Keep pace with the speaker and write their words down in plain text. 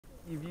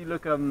if you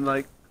look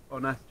like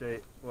on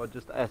SJ, well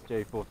just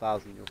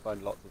SJ4000, you'll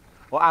find lots of,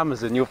 or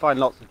Amazon, you'll find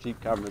lots of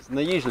cheap cameras, and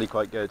they're usually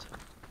quite good.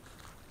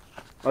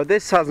 Oh,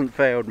 this hasn't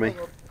failed me.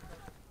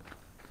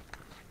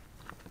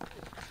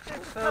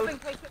 Have in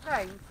case it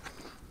rains?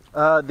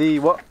 The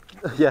what?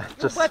 Yeah,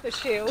 just weather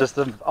shield. Just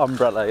an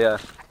umbrella, yeah.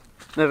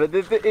 No, but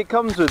it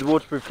comes with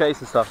waterproof case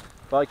and stuff,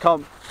 but I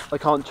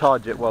can't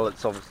charge it while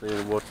it's obviously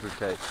in a waterproof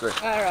case. So.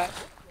 Alright.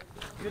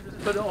 You can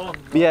just put it on.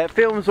 Yeah, it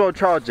films while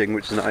charging,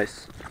 which is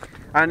nice.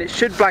 And it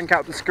should blank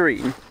out the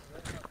screen.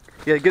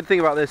 Yeah, the good thing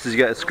about this is you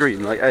get a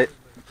screen. Like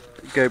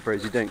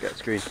GoPros, you don't get a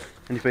screen,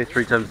 and you pay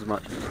 3 times as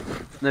much.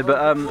 No,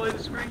 but the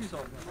screen's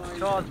on.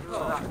 Charge for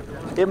that.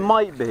 It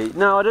might be.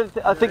 No, I don't.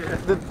 I think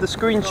the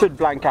screen should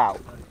blank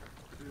out.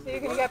 So you're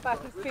going to get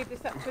back and speed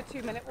this up to a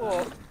 2-minute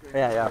walk?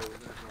 Yeah.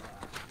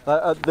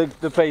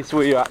 The pace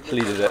where you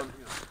actually did it.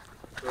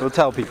 We'll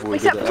tell people we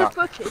Except did it. Except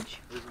for the footage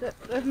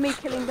of me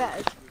killing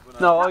bears.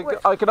 No,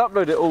 I can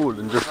upload it all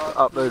and just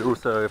upload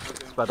also a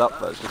sped up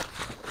version.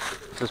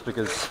 Just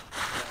because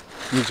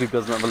YouTube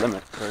doesn't have a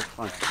limit, so it's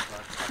fine.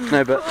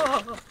 No, but...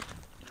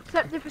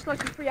 Except if it's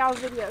like a 3-hour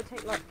video, it'll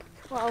take like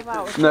 12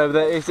 hours. No,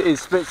 but it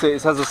splits it.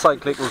 It has a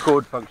cyclic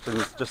record function.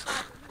 It just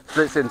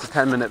splits it into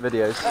 10-minute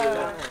videos.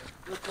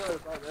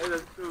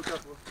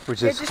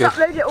 Which is just good.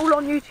 Upload it all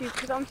on YouTube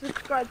because I'm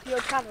subscribed to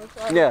your channel.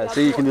 So yeah, so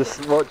you can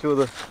just watch all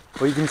the...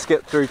 Or you can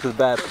skip through to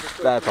the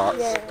bear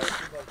parts.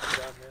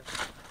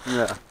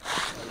 Yeah.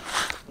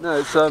 No,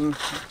 it's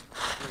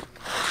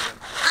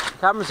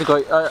cameras are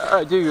great.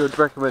 I do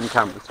recommend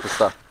cameras for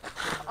stuff.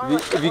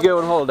 If you go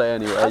on holiday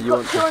anywhere, you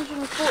want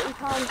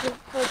 £240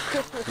 for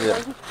Christmas.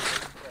 Yeah.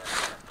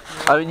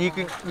 I mean,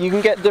 you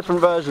can get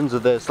different versions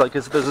of this. Like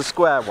there's a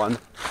square one,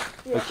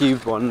 a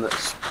cubed one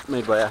that's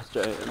made by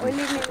SJ.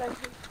 And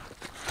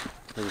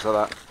things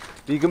like that.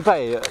 But you can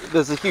pay.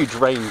 There's a huge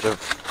range of.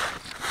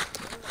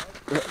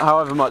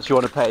 However much you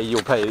want to pay, you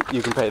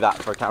can pay that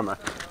for a camera.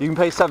 You can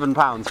pay £7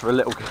 for a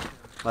little,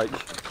 like,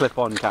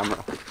 clip-on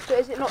camera. But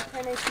is it not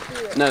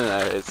 1080p? No,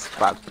 it's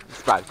bad.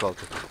 It's bad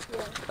quality.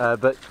 Yeah.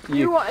 But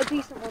you want a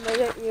decent one, though,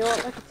 don't you? You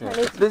want like a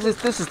 1080p.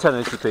 This is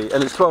 1080p,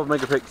 and it's 12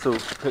 megapixel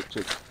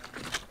pictures.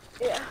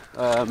 Yeah.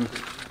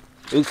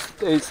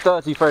 It's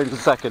 30 frames a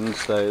second,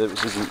 so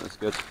which isn't as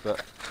good,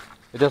 but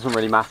it doesn't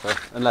really matter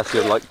unless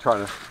you're like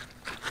trying to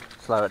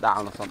slow it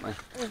down or something.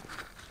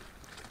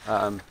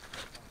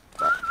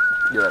 But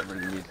you don't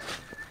really need.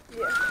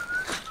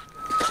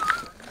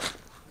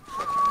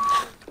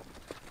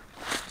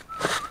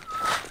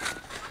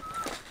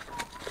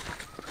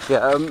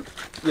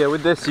 Yeah,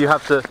 with this you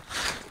have to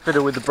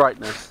fiddle with the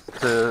brightness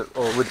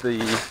or with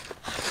the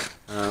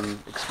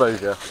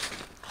exposure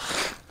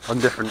on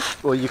different.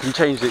 Well, you can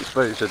change the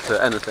exposure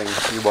to anything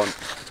you want.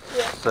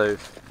 Yeah. So,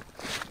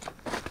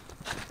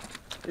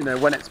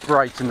 when it's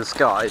bright in the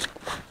sky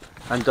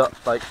and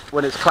like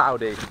when it's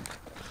cloudy,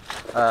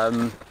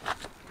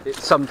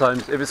 it's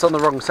sometimes if it's on the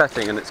wrong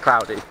setting and it's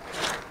cloudy,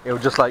 it will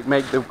just like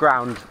make the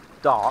ground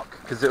dark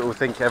because it will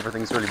think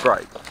everything's really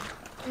bright.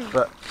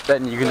 But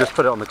then you can just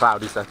put it on the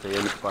cloudy setting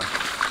and it's fine.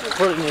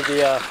 Probably need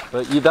the,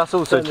 but that's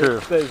also true.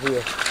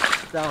 Exposure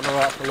down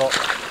or up a lot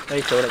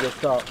later when it gets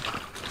dark.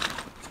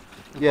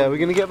 Yeah, we're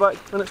gonna get back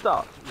when it's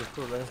dark. Yeah,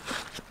 probably.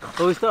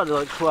 Well, we started at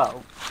like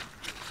 12.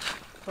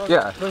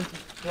 Yeah. 20,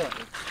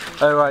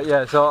 oh right,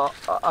 yeah. So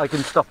I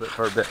can stop it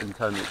for a bit and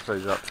turn the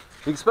exposure up.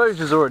 The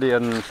exposure's already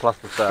on plus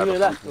the third. You go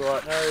left or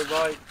right? No,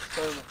 right.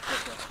 So much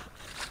better.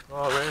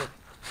 Oh really?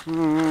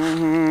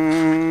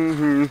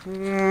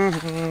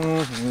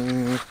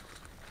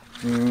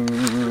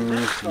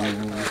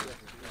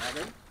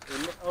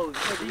 Oh,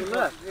 you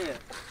left here.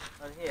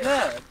 And here.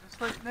 Yeah, just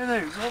like no,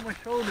 not my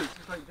shoulders,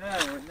 just like there,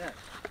 right there.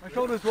 My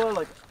shoulders were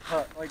like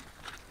hurt, like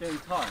getting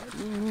tired.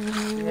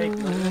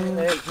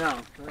 They ache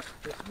now.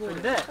 So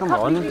there. Come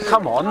on.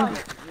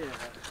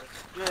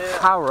 Yeah.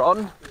 Power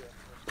on.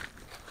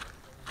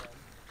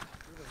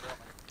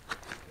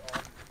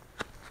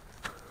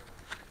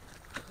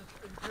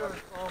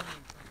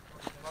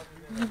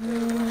 I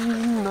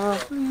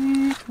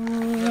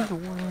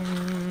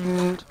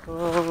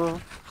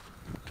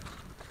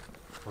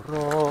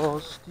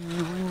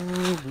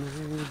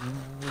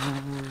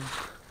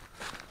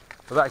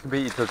bet I can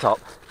beat you to the top.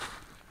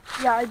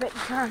 Yeah, I bet you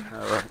can. Oh,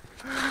 right.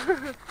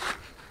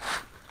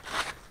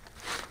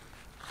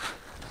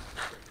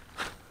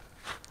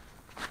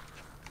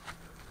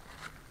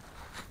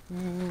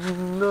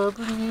 In the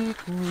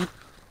bleak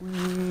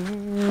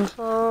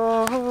winter.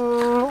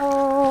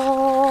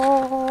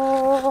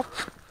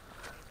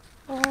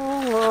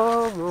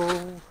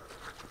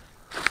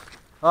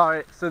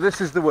 Alright, so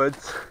this is the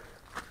woods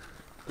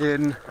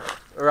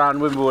around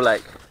Wimbleball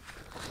Lake,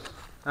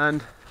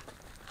 and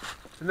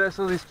you notice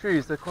all these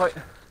trees, they're quite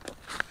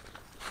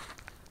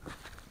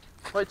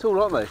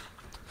tall, aren't they?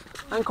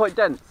 And quite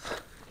dense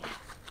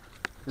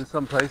in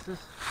some places.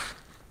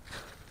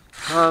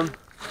 No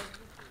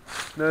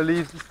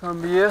leaves this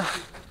time of year.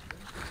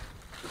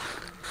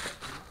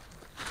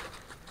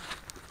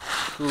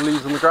 All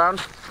leaves on the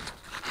ground.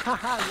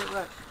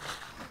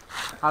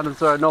 Adam's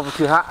wearing a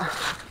novelty hat.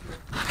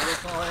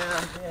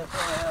 am, yes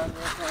I am,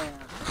 yes I am.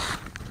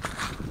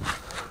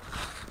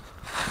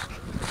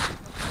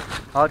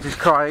 Archie's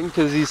crying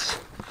because he's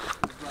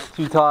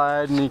too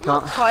tired and he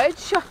can't. Not tired,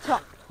 shut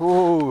up.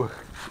 Ooh.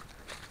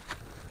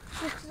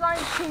 Just because I'm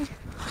too.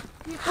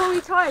 You're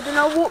probably tired and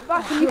I'll walk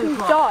back and you can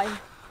die.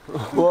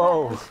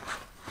 Whoa.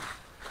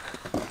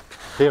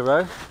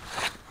 Hero.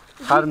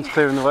 Adam's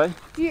clearing the way.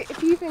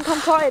 If you think I'm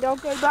tired, I'll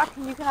go back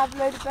and you can have a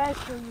load of bears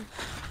for you.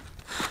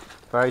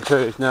 Very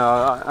true.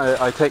 No,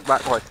 I take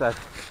back what I said.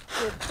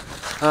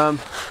 Good.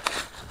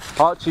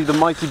 Archie, the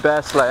mighty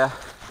bear slayer,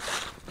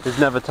 is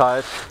never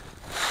tired.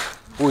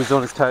 Always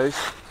on his toes.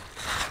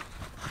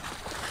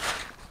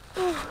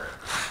 Run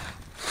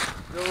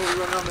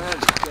on ahead.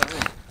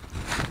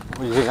 What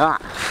do you think of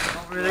that?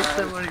 Not really,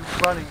 except when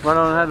he's running. Run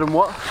on ahead and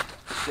what?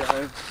 Get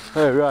home.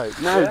 Oh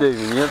right. No, Yeah.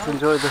 Damien, you have to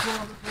enjoy the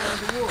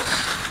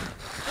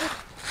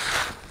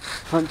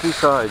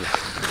countryside.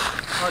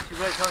 Archie,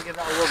 wait till I get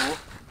that wobble.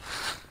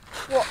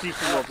 What?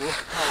 Decent wobble.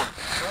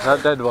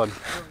 That dead one.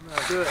 No,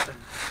 do it.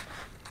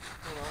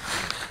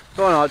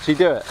 Go on, Archie,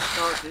 do it.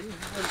 Archie, you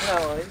went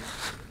that way.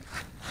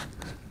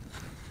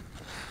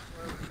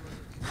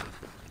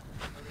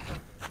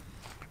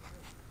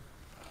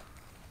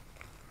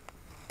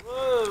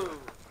 Whoa!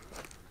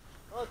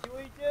 Archie, what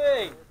are you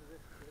doing?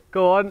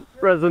 Go on,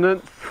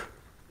 resonance.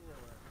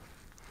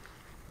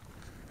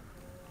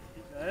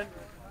 Keep going.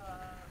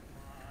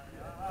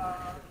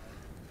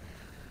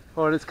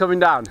 Oh, and it's coming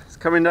down. It's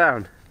coming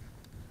down.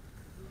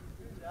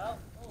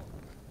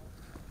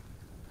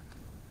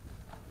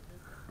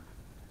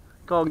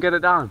 Go on, get it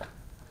down.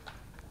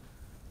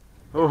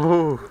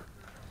 Oh.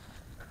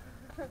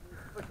 Push it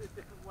a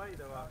different way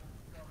though, Archie.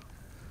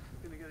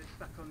 You're going to get it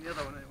stuck on the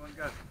other one and it won't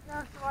go. No,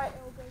 it's alright,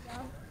 it will go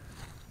down.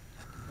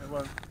 It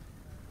won't.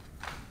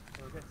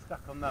 It'll get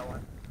stuck on that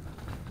one.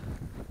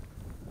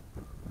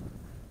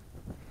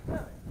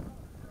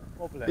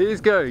 Wobble It is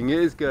going, it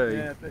is going.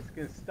 Yeah, but it's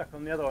getting stuck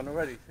on the other one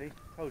already, see?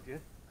 Told you.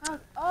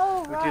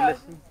 Oh, Would right, you I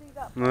listen?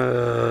 didn't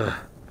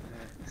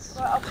see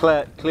that.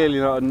 Right, clearly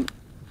not a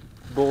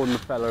born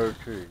fella of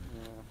true.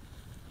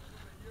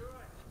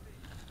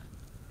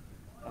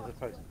 As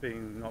opposed to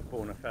being not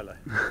born a fella,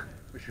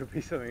 which would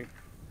be something.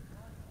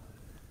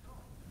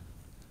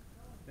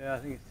 Yeah, I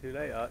think it's too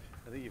late, Arch.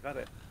 I think you've had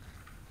it.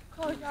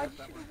 God, I just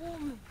should have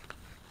warned me.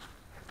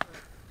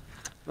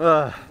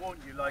 Ugh. I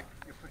warned you like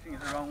you're pushing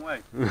it the wrong way.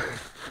 You do it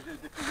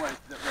a different way so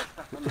that we're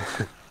stuck on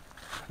the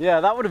Yeah,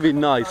 that would have been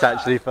nice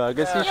actually,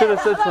 Fergus. You should have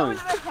said that would something.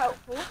 have been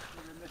helpful.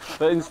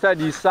 But instead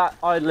you sat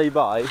idly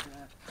by.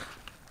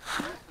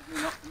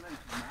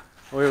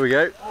 Oh, here we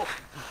go. Oh,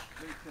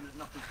 Luke's going to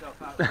knock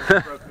himself out with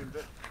a broken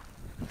bit.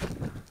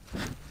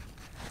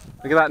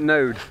 Look at that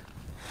node.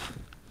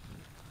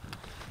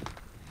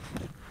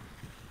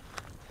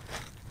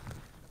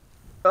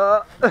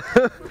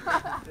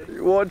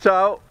 Watch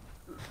out.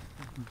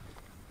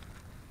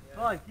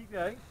 Fine, keep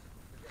going.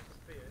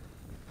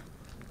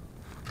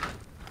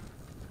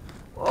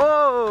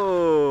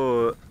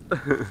 Oh!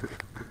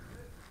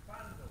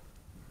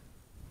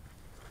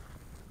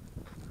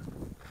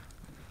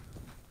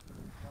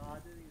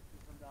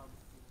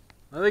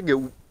 I think it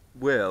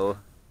will,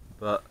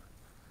 but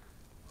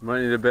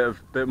might need a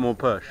bit more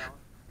push.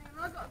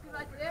 I've got a good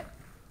idea.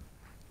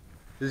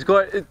 It's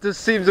quite. It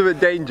just seems a bit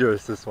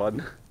dangerous, this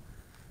one,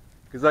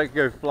 because I could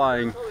go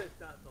flying.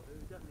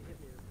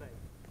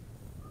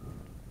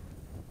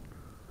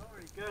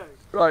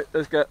 Right,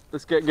 let's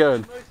get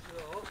going.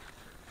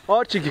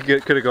 Archie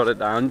could have got it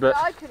down, but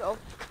Yeah, I could have.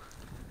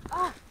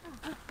 Ah.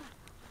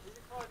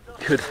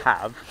 could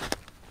have.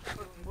 Put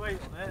some weight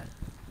on it.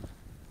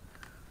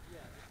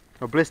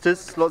 Oh,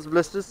 blisters, lots of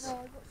blisters. No, I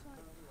got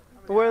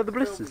something. Well, where are the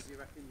blisters? Do you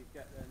reckon you'd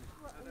get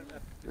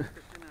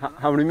then?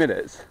 How many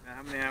minutes?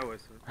 How many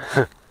hours?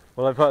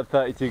 Well, I've got a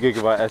 32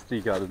 gigabyte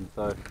SD card in,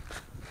 so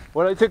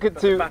when I took it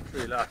But the to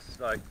battery lasts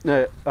like.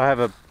 no, I have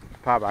a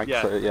power bank,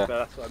 Yeah, so yeah. but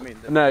that's what I mean.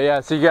 No, yeah,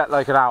 so you get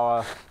like an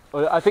hour.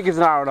 Well, I think it's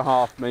an hour and a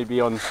half,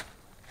 maybe on,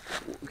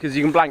 because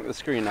you can blank the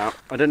screen out.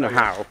 I don't know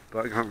how,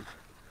 but I can't.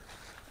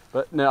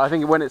 But no, I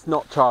think when it's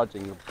not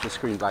charging, the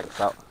screen blanks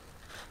out.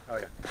 Oh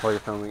yeah. While you're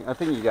filming, I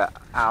think you get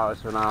hour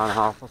to an hour and a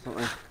half or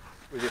something.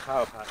 With your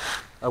power pack.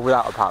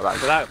 Without a power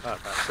bank. Without a power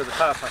pack. So the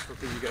power pack will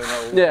keep you going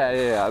all.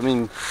 Yeah. I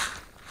mean,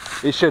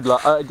 it should.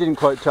 Like, it didn't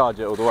quite charge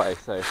it all the way,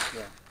 so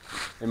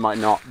it might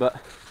not. But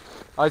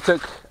I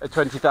took a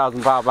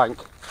 20,000 power bank,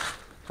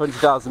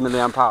 20,000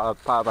 milliamp hour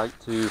power bank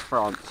to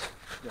France,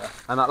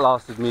 and that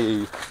lasted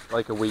me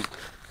like a week.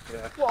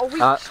 Yeah. What, a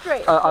week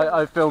straight?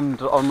 I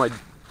filmed on my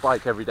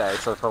bike every day,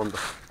 so I filmed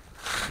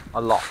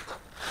a lot.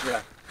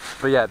 Yeah.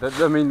 But yeah,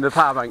 I mean the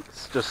power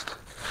bank's just,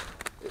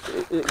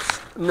 it's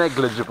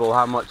negligible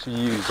how much you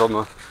use on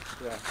the,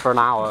 for an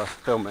hour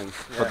filming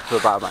for the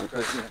power bank.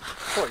 It's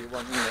what you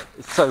want, isn't it?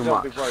 It's so Don't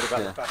much. be worried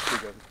about the battery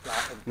going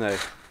flat and No.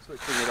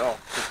 switching it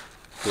off.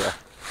 Yeah.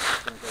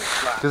 It's going to go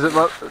flat.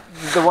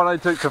 Because the one I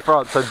took to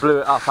France, I blew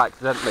it up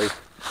accidentally.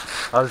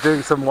 I was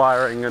doing some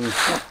wiring and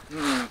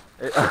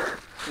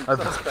a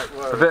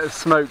bit of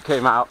smoke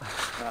came out.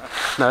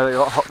 No, it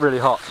got really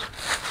hot.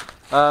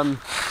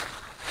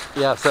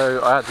 Yeah,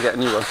 so I had to get a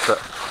new one,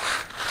 but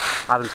Adam's